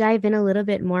dive in a little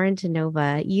bit more into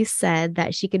Nova. You said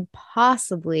that she could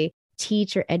possibly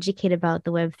teach or educate about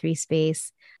the Web3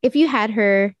 space. If you had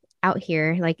her out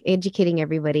here, like educating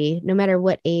everybody, no matter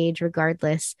what age,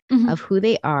 regardless of who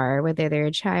they are, whether they're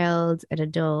a child, an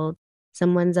adult,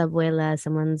 someone's abuela,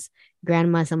 someone's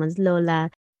grandma, someone's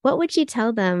Lola, what would she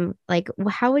tell them? Like,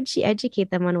 how would she educate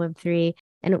them on Web3?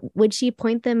 And would she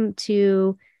point them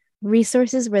to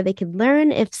resources where they could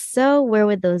learn? If so, where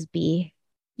would those be?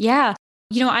 Yeah.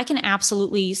 I can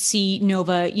absolutely see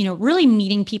Nova, really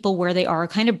meeting people where they are,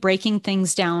 kind of breaking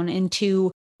things down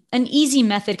into an easy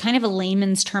method, kind of a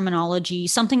layman's terminology,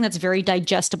 something that's very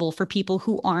digestible for people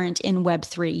who aren't in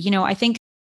Web3. I think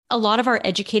a lot of our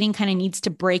educating kind of needs to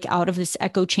break out of this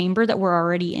echo chamber that we're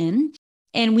already in.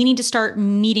 And we need to start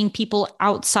meeting people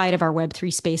outside of our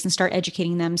Web3 space and start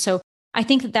educating them. So I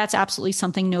think that that's absolutely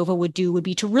something Nova would do, would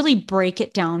be to really break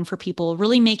it down for people,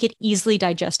 really make it easily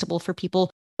digestible for people,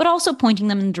 but also pointing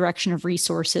them in the direction of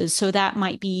resources. So that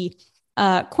might be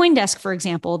CoinDesk, for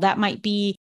example. That might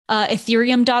be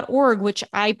Ethereum.org, which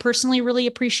I personally really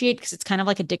appreciate because it's kind of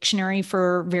like a dictionary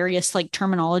for various like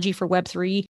terminology for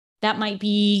Web3. That might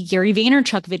be Gary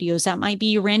Vaynerchuk videos. That might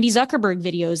be Randy Zuckerberg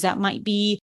videos. That might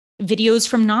be videos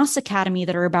from Nos Academy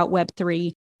that are about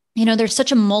Web3. There's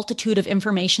such a multitude of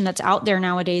information that's out there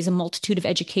nowadays, a multitude of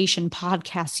education,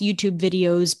 podcasts, YouTube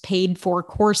videos, paid for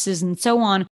courses, and so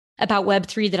on about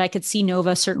Web3 that I could see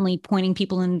Nova certainly pointing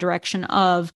people in the direction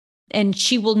of. And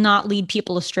she will not lead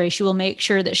people astray. She will make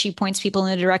sure that she points people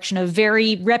in the direction of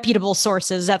very reputable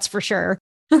sources. That's for sure.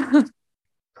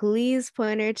 Please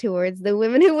point her towards the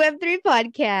Women Who Web3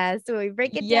 podcast. So we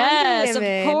break it down to women.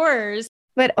 Yes, of course.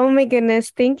 But oh my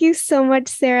goodness, thank you so much,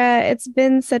 Sarah. It's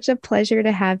been such a pleasure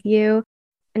to have you.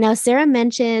 Now, Sarah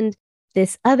mentioned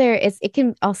this other, it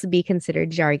can also be considered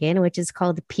jargon, which is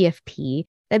called PFP.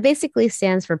 That basically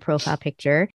stands for profile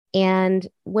picture. And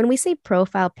when we say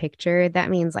profile picture, that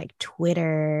means like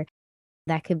Twitter.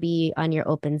 That could be on your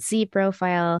OpenSea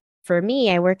profile. For me,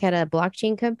 I work at a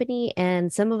blockchain company,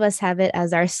 and some of us have it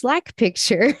as our Slack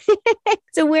picture.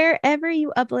 So wherever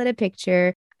you upload a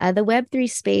picture, the Web3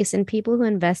 space and people who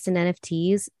invest in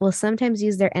NFTs will sometimes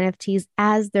use their NFTs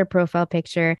as their profile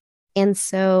picture. And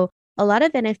so a lot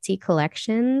of NFT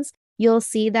collections, you'll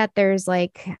see that there's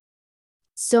like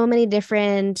so many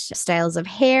different styles of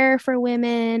hair for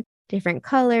women, different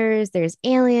colors. There's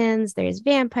aliens, there's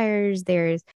vampires,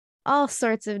 there's all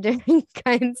sorts of different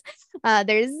kinds.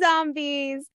 There's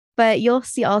zombies, but you'll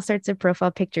see all sorts of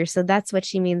profile pictures. So that's what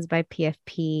she means by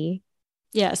PFP.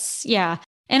 Yes. Yeah.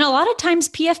 And a lot of times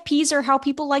PFPs are how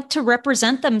people like to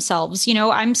represent themselves. You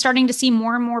know, I'm starting to see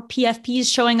more and more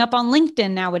PFPs showing up on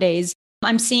LinkedIn nowadays.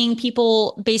 I'm seeing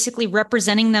people basically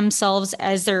representing themselves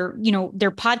as their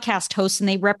podcast hosts, and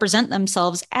they represent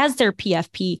themselves as their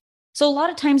PFP. So a lot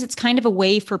of times it's kind of a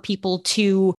way for people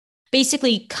to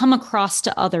basically come across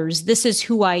to others. This is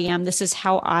who I am. This is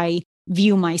how I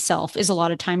view myself, is a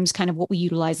lot of times kind of what we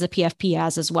utilize the PFP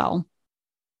as well.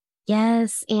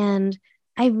 Yes. And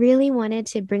I really wanted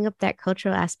to bring up that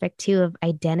cultural aspect too of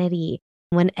identity.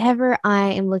 Whenever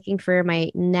I am looking for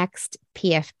my next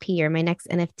PFP or my next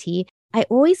NFT, I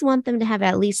always want them to have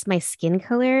at least my skin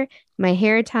color, my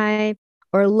hair type,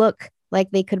 or look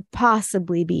like they could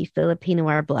possibly be Filipino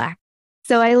or Black.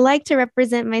 So I like to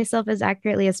represent myself as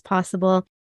accurately as possible.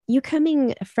 You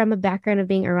coming from a background of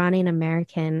being Iranian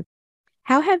American,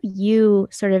 how have you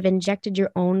sort of injected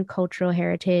your own cultural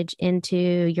heritage into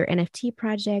your NFT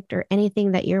project or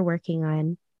anything that you're working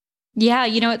on? Yeah,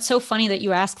 it's so funny that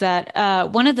you ask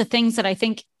that. One of the things that I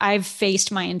think I've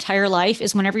faced my entire life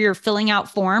is whenever you're filling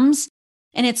out forms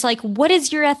and it's like, what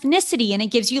is your ethnicity? And it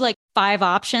gives you like 5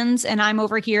 options. And I'm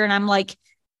over here and I'm like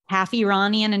half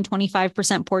Iranian and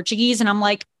 25% Portuguese. And I'm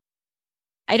like,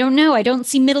 I don't know. I don't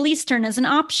see Middle Eastern as an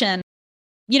option.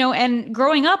 And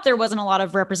growing up, there wasn't a lot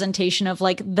of representation of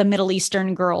like the Middle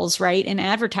Eastern girls, right, in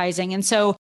advertising. And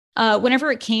so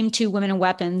whenever it came to Women and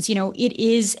Weapons, it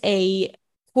is a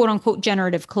quote unquote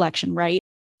generative collection, right?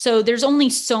 So there's only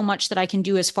so much that I can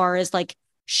do as far as like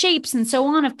shapes and so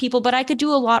on of people, but I could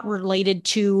do a lot related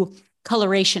to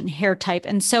coloration, hair type,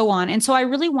 and so on. And so I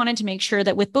really wanted to make sure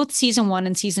that with both season 1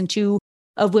 and season 2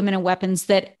 of Women and Weapons,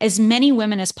 that as many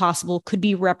women as possible could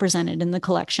be represented in the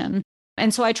collection.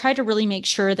 And so I tried to really make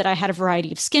sure that I had a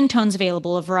variety of skin tones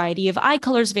available, a variety of eye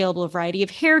colors available, a variety of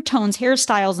hair tones,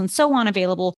 hairstyles, and so on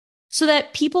available, so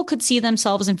that people could see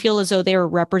themselves and feel as though they were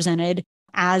represented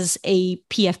as a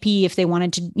PFP if they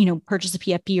wanted to, purchase a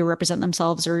PFP or represent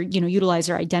themselves or, utilize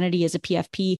their identity as a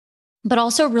PFP, but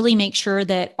also really make sure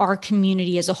that our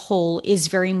community as a whole is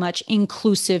very much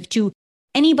inclusive to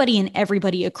anybody and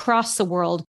everybody across the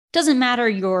world. Doesn't matter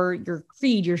your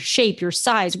creed, your shape, your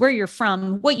size, where you're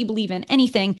from, what you believe in,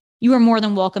 anything, you are more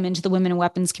than welcome into the Women and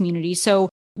Weapons community. So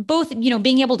both,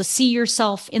 being able to see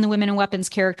yourself in the Women and Weapons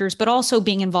characters, but also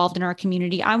being involved in our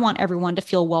community. I want everyone to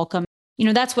feel welcome.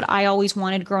 That's what I always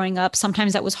wanted growing up.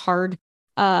 Sometimes that was hard,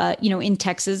 in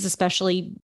Texas,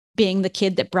 especially being the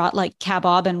kid that brought like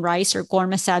kebab and rice or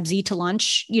ghormeh sabzi to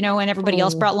lunch, and everybody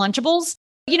else brought Lunchables.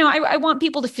 I want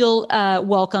people to feel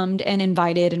welcomed and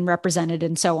invited and represented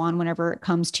and so on whenever it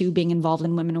comes to being involved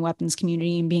in Women and Weapons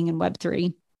community and being in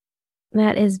Web3.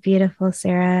 That is beautiful,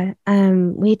 Sarah.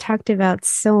 We talked about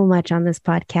so much on this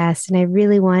podcast, and I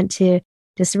really want to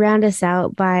just round us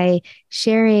out by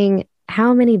sharing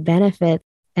how many benefits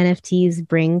NFTs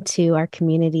bring to our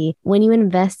community. When you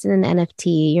invest in an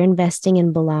NFT, you're investing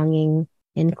in belonging,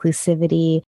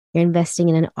 inclusivity, you're investing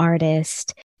in an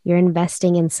artist, you're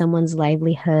investing in someone's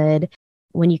livelihood.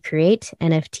 When you create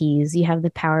NFTs, you have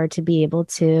the power to be able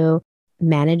to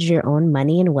manage your own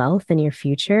money and wealth in your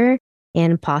future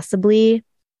and possibly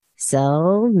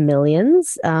sell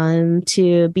millions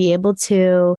to be able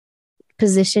to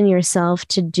position yourself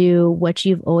to do what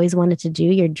you've always wanted to do,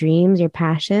 your dreams, your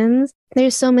passions.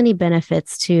 There's so many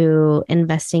benefits to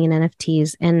investing in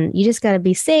NFTs, and you just got to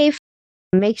be safe.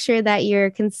 Make sure that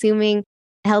you're consuming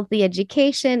healthy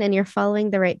education and you're following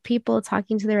the right people,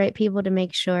 talking to the right people to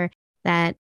make sure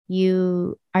that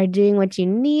you are doing what you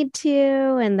need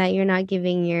to and that you're not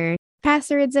giving your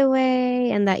passwords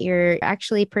away and that you're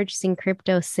actually purchasing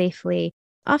crypto safely.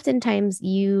 Oftentimes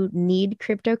you need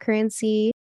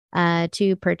cryptocurrency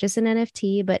to purchase an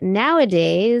NFT, but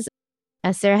nowadays,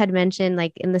 as Sarah had mentioned,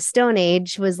 like in the Stone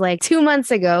Age was like 2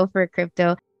 months ago for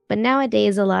crypto, but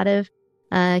nowadays a lot of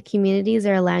communities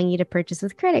are allowing you to purchase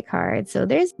with credit cards. So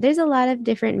there's a lot of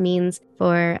different means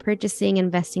for purchasing,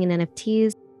 investing in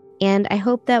NFTs. And I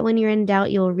hope that when you're in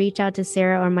doubt, you'll reach out to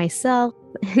Sarah or myself.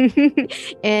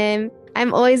 And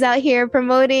I'm always out here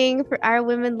promoting for our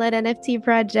women-led NFT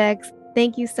projects.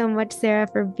 Thank you so much, Sarah,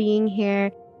 for being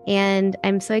here. And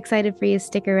I'm so excited for you to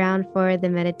stick around for the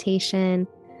meditation.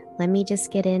 Let me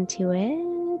just get into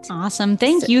it. Awesome.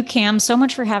 Thank you, Cam, so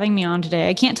much for having me on today.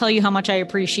 I can't tell you how much I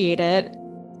appreciate it.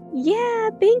 Yeah,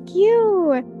 thank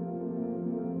you.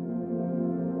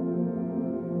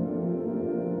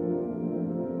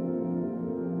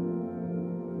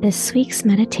 This week's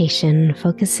meditation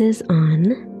focuses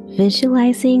on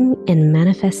visualizing and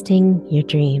manifesting your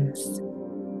dreams.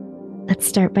 Let's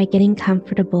start by getting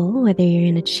comfortable, whether you're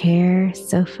in a chair,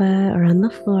 sofa, or on the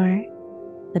floor.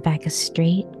 The back is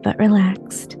straight but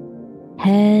relaxed.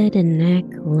 Head and neck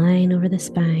line over the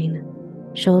spine.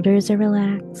 Shoulders are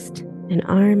relaxed, and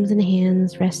arms and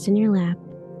hands rest in your lap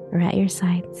or at your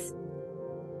sides.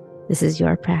 This is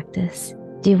your practice.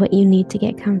 Do what you need to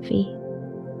get comfy.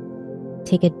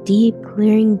 Take a deep,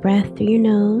 clearing breath through your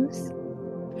nose.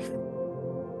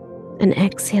 And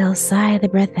exhale, sigh the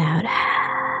breath out.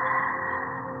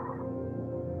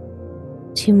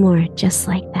 2 more, just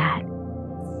like that.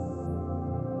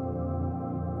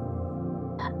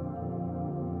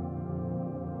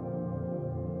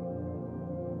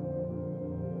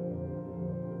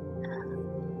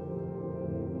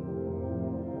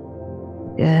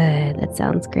 Good, that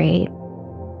sounds great.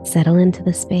 Settle into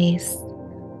the space.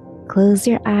 Close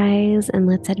your eyes and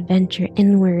let's adventure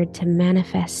inward to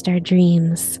manifest our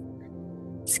dreams.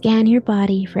 Scan your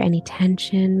body for any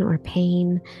tension or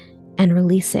pain and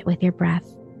release it with your breath.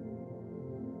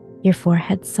 Your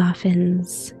forehead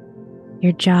softens.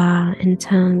 Your jaw and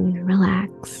tongue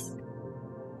relax.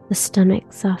 The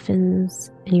stomach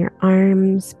softens and your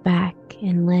arms, back,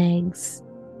 and legs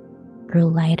grow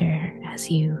lighter as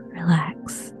you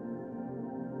relax.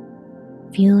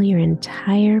 Feel your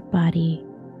entire body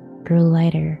grow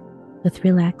lighter with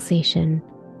relaxation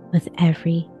with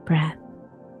every breath.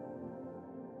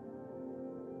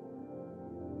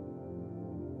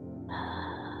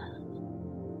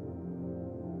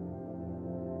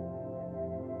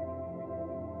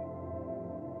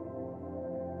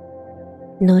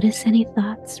 Notice any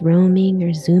thoughts roaming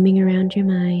or zooming around your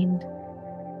mind.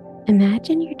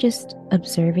 Imagine you're just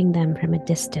observing them from a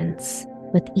distance.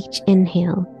 With each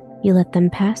inhale, you let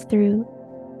them pass through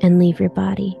and leave your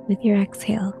body with your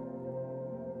exhale.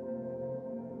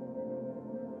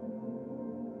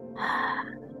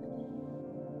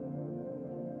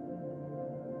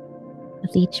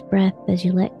 With each breath, as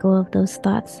you let go of those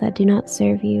thoughts that do not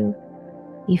serve you,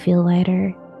 you feel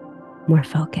lighter, more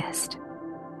focused.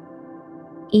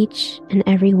 Each and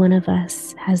every one of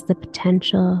us has the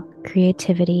potential,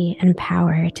 creativity, and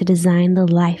power to design the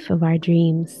life of our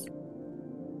dreams.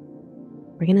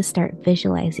 We're going to start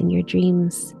visualizing your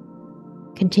dreams.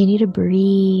 Continue to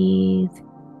breathe,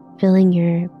 filling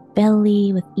your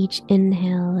belly with each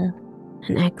inhale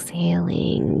and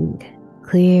exhaling,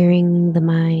 clearing the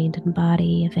mind and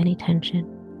body of any tension.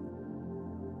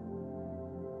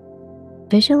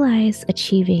 Visualize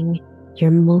achieving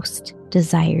your most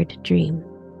desired dream.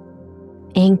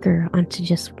 Anchor onto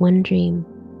just one dream.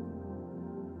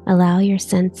 Allow your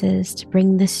senses to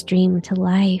bring this dream to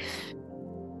life.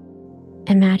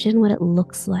 Imagine what it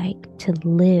looks like to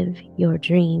live your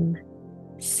dream.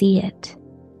 See it.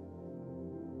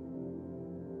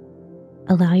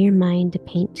 Allow your mind to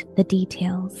paint the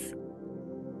details.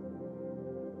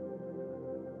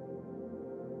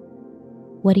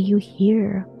 What do you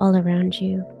hear all around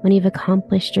you when you've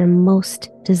accomplished your most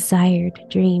desired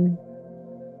dream?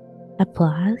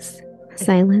 Applause,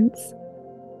 silence,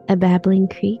 a babbling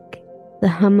creek, the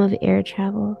hum of air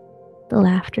travel, the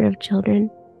laughter of children.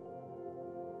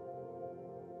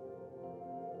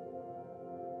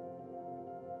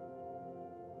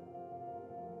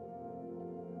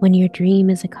 When your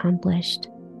dream is accomplished,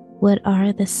 what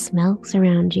are the smells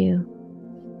around you?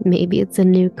 Maybe it's a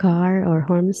new car or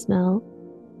home smell.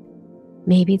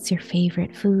 Maybe it's your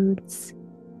favorite foods,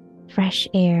 fresh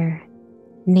air,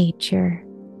 nature,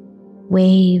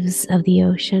 waves of the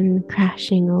ocean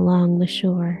crashing along the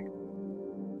shore.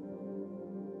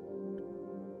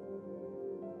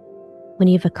 When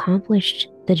you've accomplished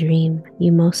the dream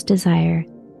you most desire,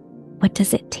 what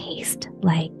does it taste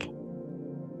like?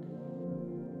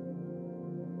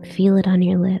 Feel it on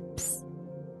your lips,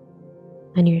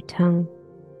 on your tongue.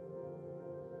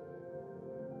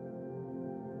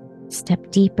 Step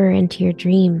deeper into your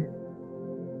dream.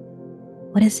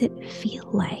 What does it feel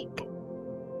like?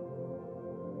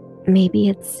 Maybe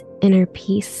it's inner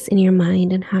peace in your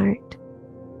mind and heart.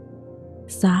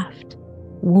 Soft,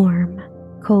 warm,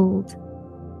 cold.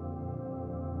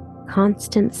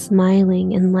 Constant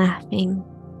smiling and laughing.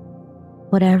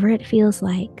 Whatever it feels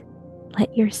like,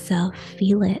 let yourself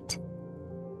feel it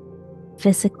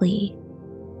physically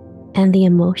and the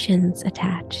emotions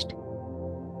attached.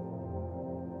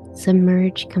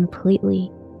 submerge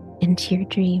completely into your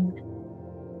dream.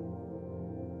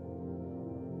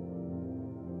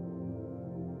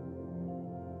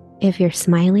 If you're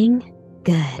smiling,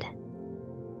 good.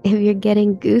 If you're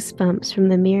getting goosebumps from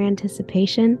the mere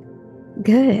anticipation,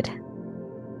 good.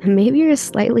 Maybe you're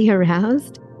slightly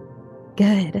aroused,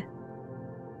 good.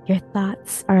 Your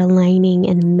thoughts are aligning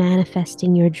and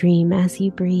manifesting your dream as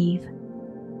you breathe.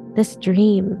 This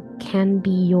dream can be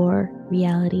your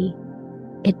reality.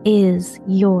 It is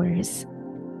yours.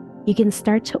 You can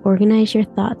start to organize your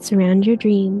thoughts around your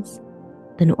dreams,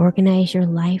 then organize your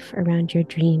life around your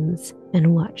dreams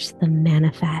and watch them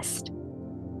manifest.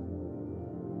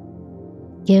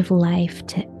 Give life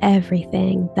to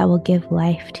everything that will give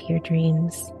life to your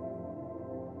dreams.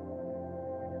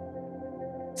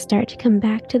 Start to come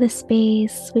back to the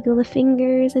space, wiggle the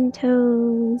fingers and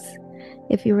toes.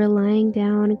 If you were lying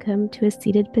down, come to a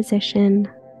seated position.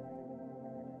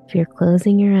 If you're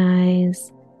closing your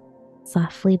eyes,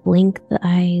 softly blink the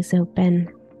eyes open.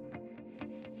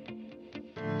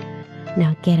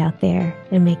 Now get out there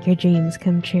and make your dreams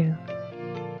come true.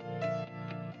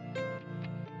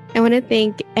 I want to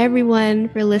thank everyone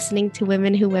for listening to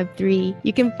Women Who Web3.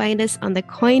 You can find us on the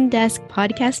CoinDesk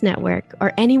Podcast Network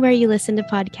or anywhere you listen to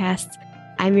podcasts.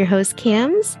 I'm your host,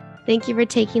 Cams. Thank you for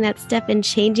taking that step and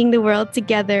changing the world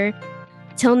together.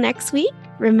 Till next week,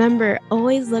 remember,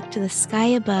 always look to the sky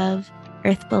above,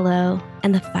 earth below,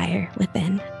 and the fire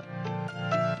within.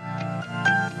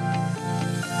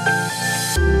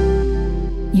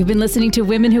 You've been listening to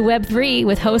Women Who Web3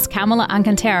 with host Kamala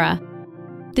Alcantara.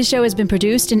 This show has been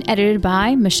produced and edited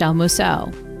by Michelle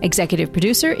Mousseau. Executive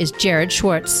producer is Jared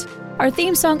Schwartz. Our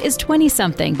theme song is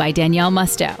 20-something by Danielle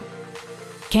Musto.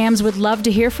 Cams would love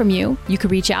to hear from you. You can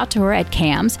reach out to her at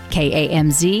Cams,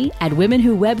 K-A-M-Z, at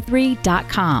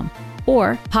womenwhoweb3.com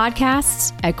or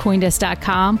podcasts at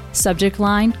coindesk.com, subject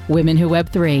line, Women Who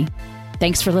Web3.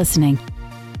 Thanks for listening.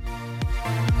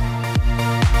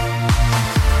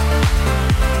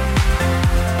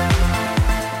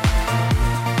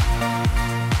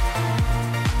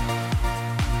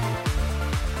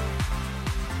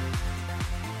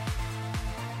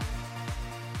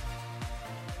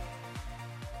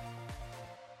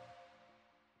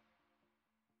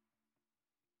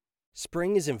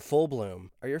 Spring is in full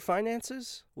bloom. Are your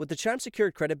finances? With the Chime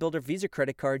Secured Credit Builder Visa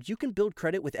Credit Card, you can build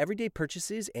credit with everyday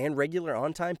purchases and regular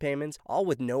on-time payments, all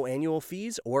with no annual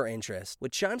fees or interest.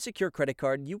 With Chime Secured Credit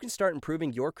Card, you can start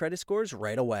improving your credit scores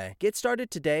right away. Get started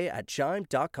today at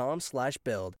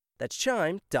chime.com/build. That's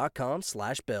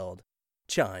chime.com/build.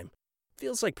 Chime.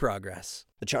 Feels like progress.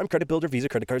 The Chime Credit Builder Visa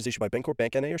Credit Card is issued by Bancorp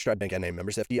Bank N.A. or Stride Bank N.A.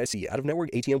 Members FDIC. Out-of-network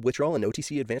ATM withdrawal and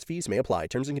OTC advance fees may apply.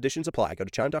 Terms and conditions apply. Go to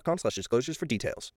chime.com/disclosures for details.